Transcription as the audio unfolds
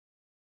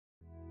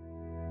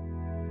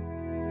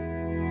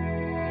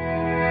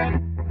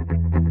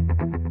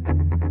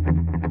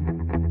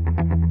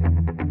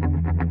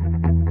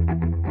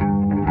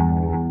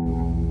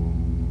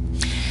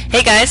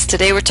Hey guys,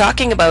 today we're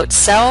talking about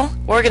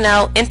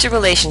cell-organelle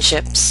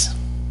interrelationships.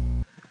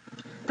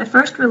 The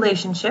first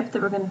relationship that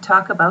we're going to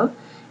talk about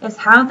is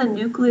how the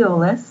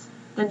nucleolus,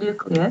 the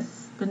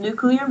nucleus, the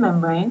nuclear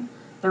membrane,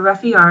 the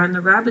rough ER, and the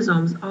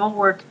ribosomes all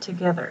work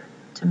together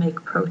to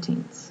make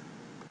proteins.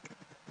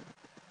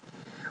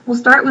 We'll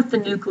start with the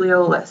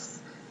nucleolus.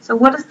 So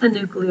what does the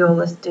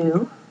nucleolus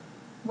do?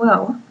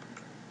 Well,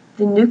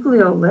 the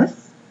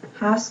nucleolus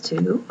has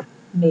to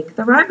make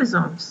the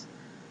ribosomes.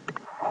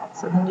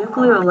 So the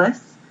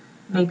nucleolus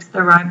makes the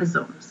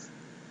ribosomes.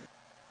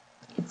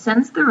 It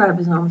sends the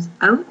ribosomes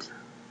out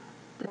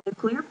the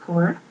nuclear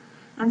pore,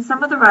 and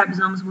some of the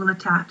ribosomes will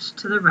attach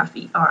to the rough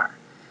ER.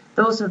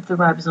 Those are the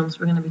ribosomes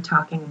we're going to be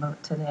talking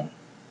about today.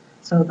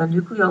 So the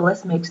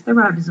nucleolus makes the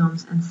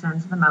ribosomes and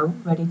sends them out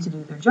ready to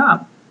do their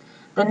job.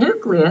 The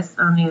nucleus,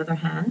 on the other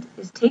hand,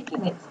 is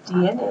taking its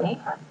DNA,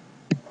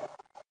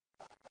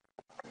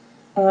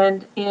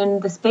 and in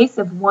the space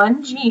of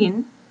one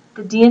gene,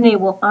 the DNA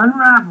will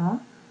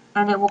unravel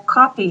and it will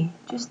copy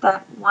just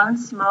that one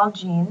small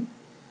gene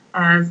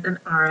as an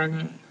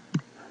RNA. In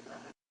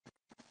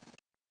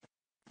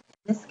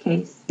this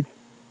case,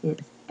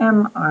 it's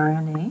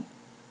mRNA,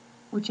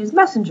 which is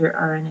messenger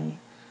RNA.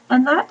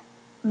 And that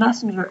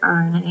messenger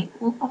RNA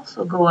will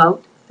also go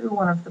out through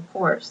one of the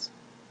pores.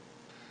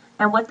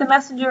 And what the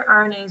messenger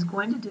RNA is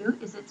going to do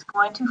is it's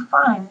going to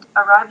find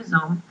a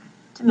ribosome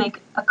to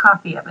make a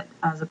copy of it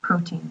as a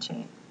protein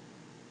chain.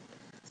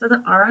 So the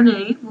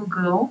RNA will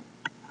go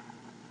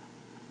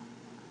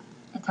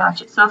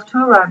attach itself to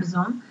a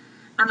ribosome,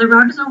 and the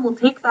ribosome will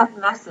take that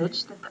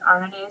message that the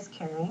RNA is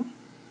carrying,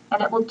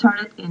 and it will turn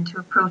it into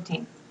a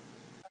protein.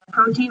 The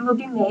protein will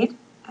be made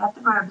at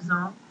the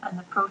ribosome, and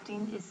the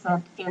protein is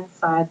sent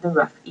inside the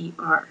rough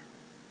ER.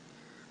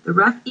 The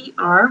rough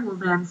ER will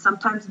then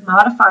sometimes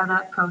modify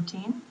that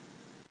protein,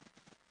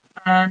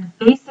 and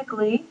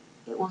basically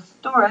it will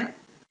store it,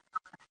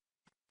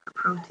 the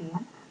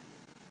protein.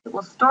 It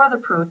will store the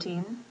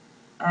protein,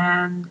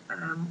 and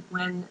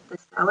when the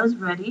cell is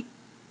ready,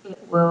 it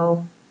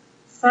will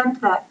send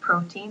that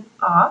protein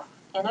off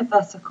in a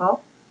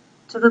vesicle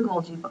to the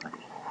Golgi body.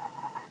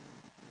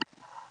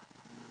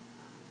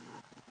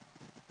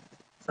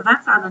 So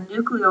that's how the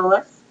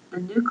nucleolus, the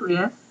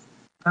nucleus,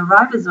 the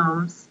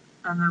ribosomes,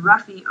 and the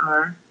rough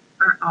ER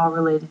are all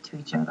related to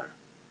each other.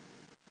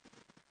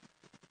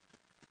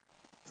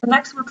 So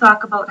next we'll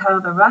talk about how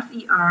the rough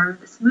ER,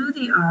 the smooth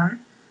ER,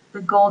 the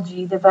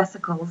Golgi, the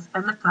vesicles,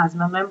 and the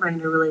plasma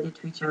membrane are related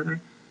to each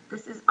other.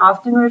 This is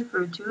often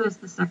referred to as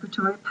the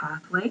secretory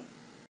pathway.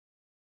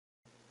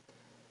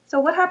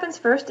 So what happens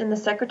first in the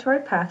secretory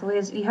pathway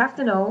is you have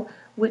to know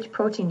which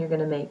protein you're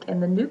going to make,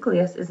 and the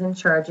nucleus is in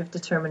charge of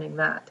determining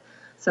that.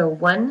 So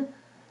one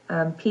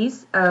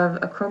piece of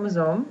a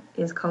chromosome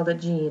is called a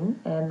gene,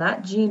 and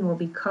that gene will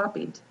be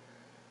copied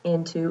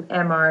into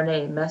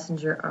mRNA,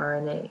 messenger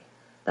RNA.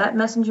 That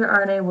messenger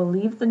RNA will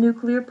leave the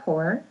nuclear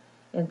pore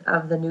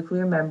of the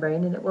nuclear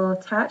membrane, and it will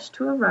attach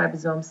to a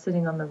ribosome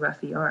sitting on the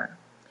rough ER.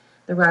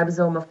 The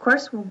ribosome, of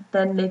course, will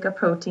then make a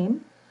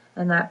protein,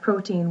 and that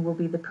protein will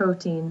be the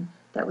protein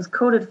that was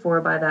coded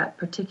for by that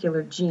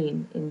particular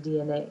gene in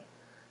DNA.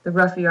 The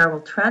rough ER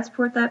will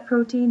transport that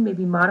protein,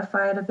 maybe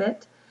modify it a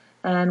bit,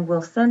 and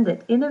will send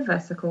it in a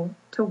vesicle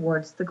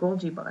towards the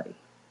Golgi body.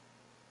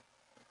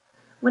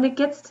 When it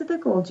gets to the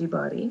Golgi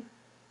body,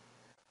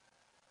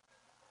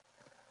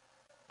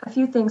 a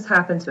few things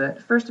happen to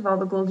it. First of all,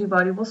 the Golgi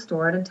body will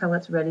store it until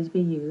it's ready to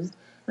be used.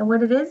 And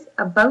when it is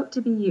about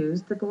to be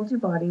used, the Golgi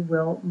body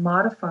will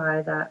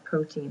modify that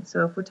protein.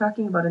 So if we're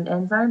talking about an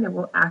enzyme, it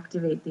will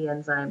activate the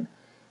enzyme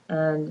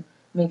and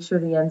make sure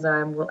the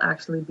enzyme will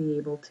actually be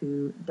able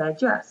to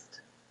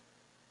digest.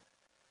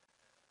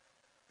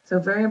 So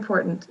very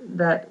important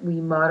that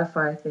we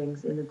modify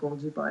things in the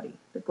Golgi body.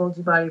 The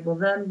Golgi body will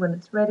then, when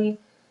it's ready,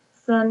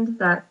 send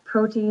that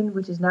protein,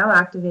 which is now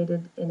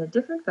activated in a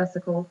different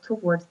vesicle,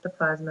 towards the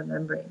plasma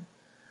membrane.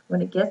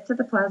 When it gets to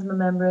the plasma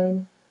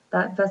membrane,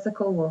 that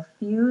vesicle will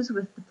fuse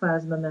with the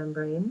plasma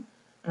membrane,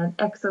 and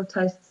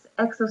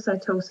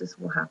exocytosis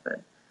will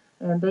happen.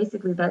 And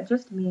basically that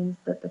just means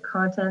that the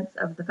contents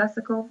of the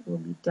vesicle will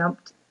be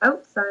dumped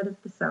outside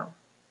of the cell.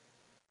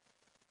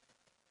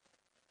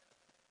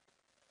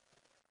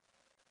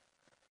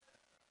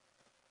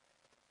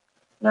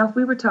 Now, if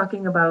we were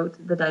talking about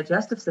the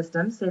digestive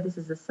system, say this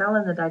is a cell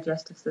in the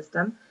digestive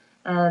system,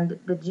 and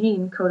the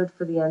gene coded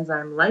for the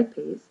enzyme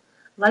lipase,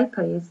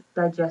 lipase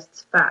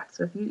digests fat.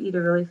 So if you eat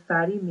a really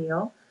fatty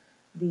meal,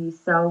 the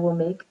cell will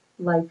make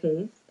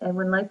lipase, and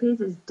when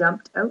lipase is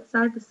dumped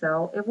outside the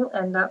cell, it will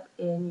end up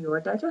in your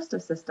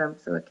digestive system,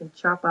 so it can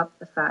chop up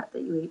the fat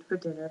that you ate for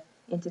dinner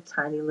into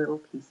tiny little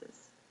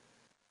pieces.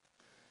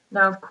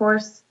 Now, of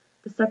course,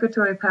 the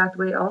secretory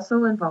pathway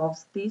also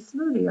involves the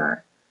smooth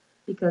ER,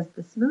 because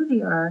the smooth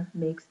ER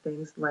makes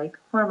things like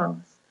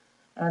hormones.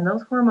 And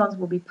those hormones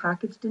will be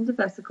packaged into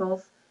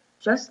vesicles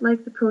just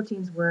like the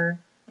proteins were,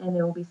 and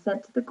they will be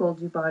sent to the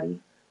Golgi body,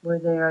 where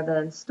they are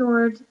then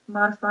stored,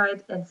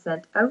 modified, and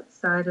sent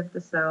outside of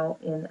the cell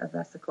in a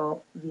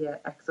vesicle via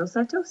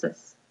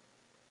exocytosis.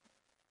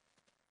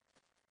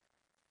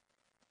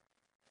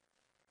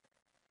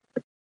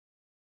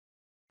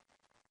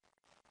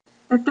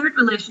 The third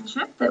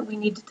relationship that we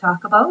need to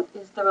talk about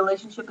is the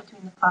relationship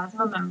between the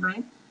plasma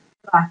membrane,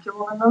 the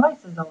vacuole, and the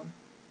lysosome.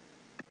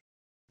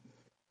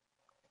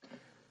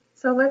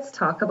 So let's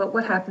talk about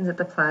what happens at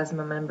the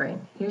plasma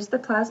membrane. Here's the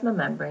plasma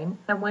membrane,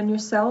 and when your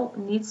cell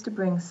needs to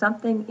bring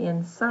something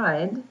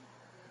inside,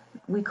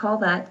 we call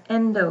that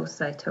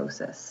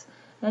endocytosis.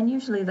 And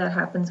usually that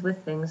happens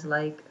with things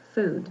like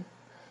food.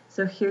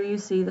 So here you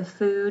see the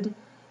food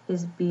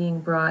is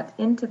being brought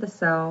into the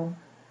cell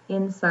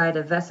inside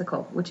a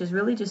vesicle, which is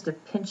really just a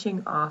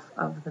pinching off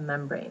of the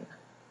membrane.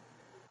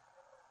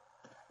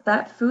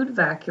 That food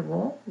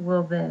vacuole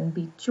will then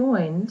be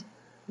joined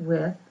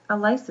with a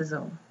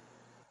lysosome.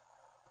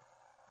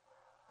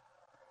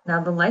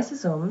 Now the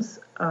lysosomes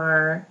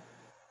are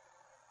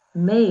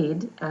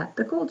made at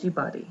the Golgi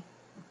body.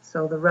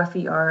 So the rough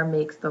ER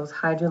makes those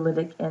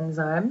hydrolytic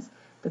enzymes.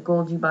 The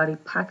Golgi body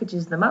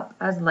packages them up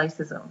as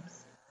lysosomes.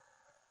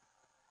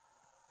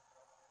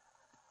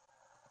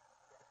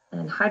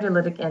 And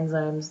hydrolytic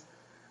enzymes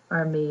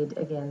are made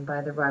again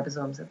by the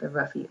ribosomes at the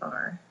rough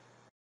ER.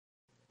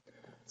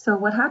 So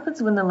what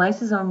happens when the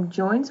lysosome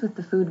joins with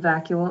the food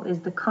vacuole is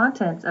the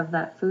contents of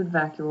that food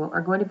vacuole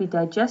are going to be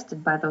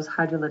digested by those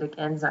hydrolytic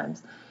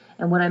enzymes.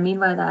 And what I mean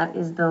by that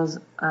is those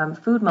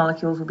food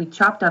molecules will be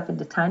chopped up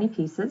into tiny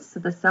pieces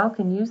so the cell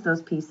can use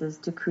those pieces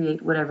to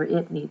create whatever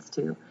it needs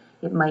to.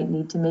 It might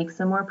need to make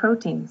some more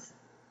proteins.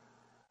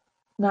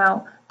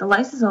 Now, the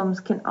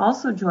lysosomes can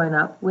also join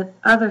up with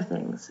other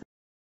things.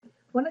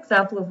 One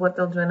example of what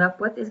they'll join up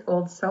with is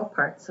old cell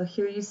parts. So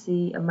here you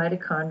see a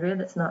mitochondria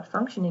that's not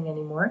functioning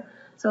anymore.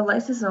 So a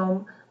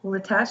lysosome will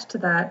attach to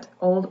that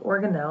old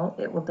organelle,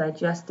 it will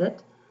digest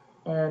it,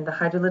 and the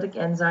hydrolytic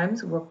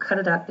enzymes will cut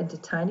it up into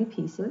tiny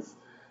pieces.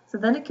 So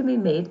then it can be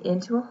made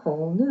into a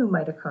whole new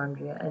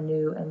mitochondria, a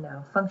new and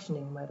now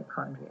functioning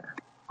mitochondria.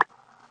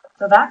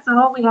 So that's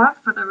all we have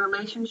for the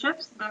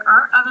relationships. There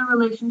are other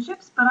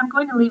relationships, but I'm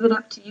going to leave it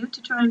up to you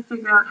to try and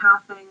figure out how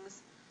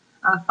things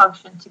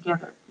function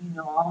together. You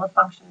know all the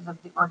functions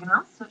of the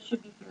organelles, so it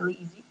should be fairly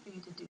easy for you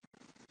to do.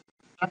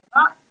 If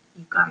not,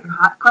 you've got your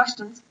hot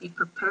questions. Be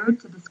prepared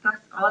to discuss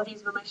all of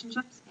these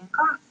relationships in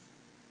class.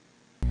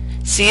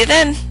 See you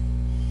then!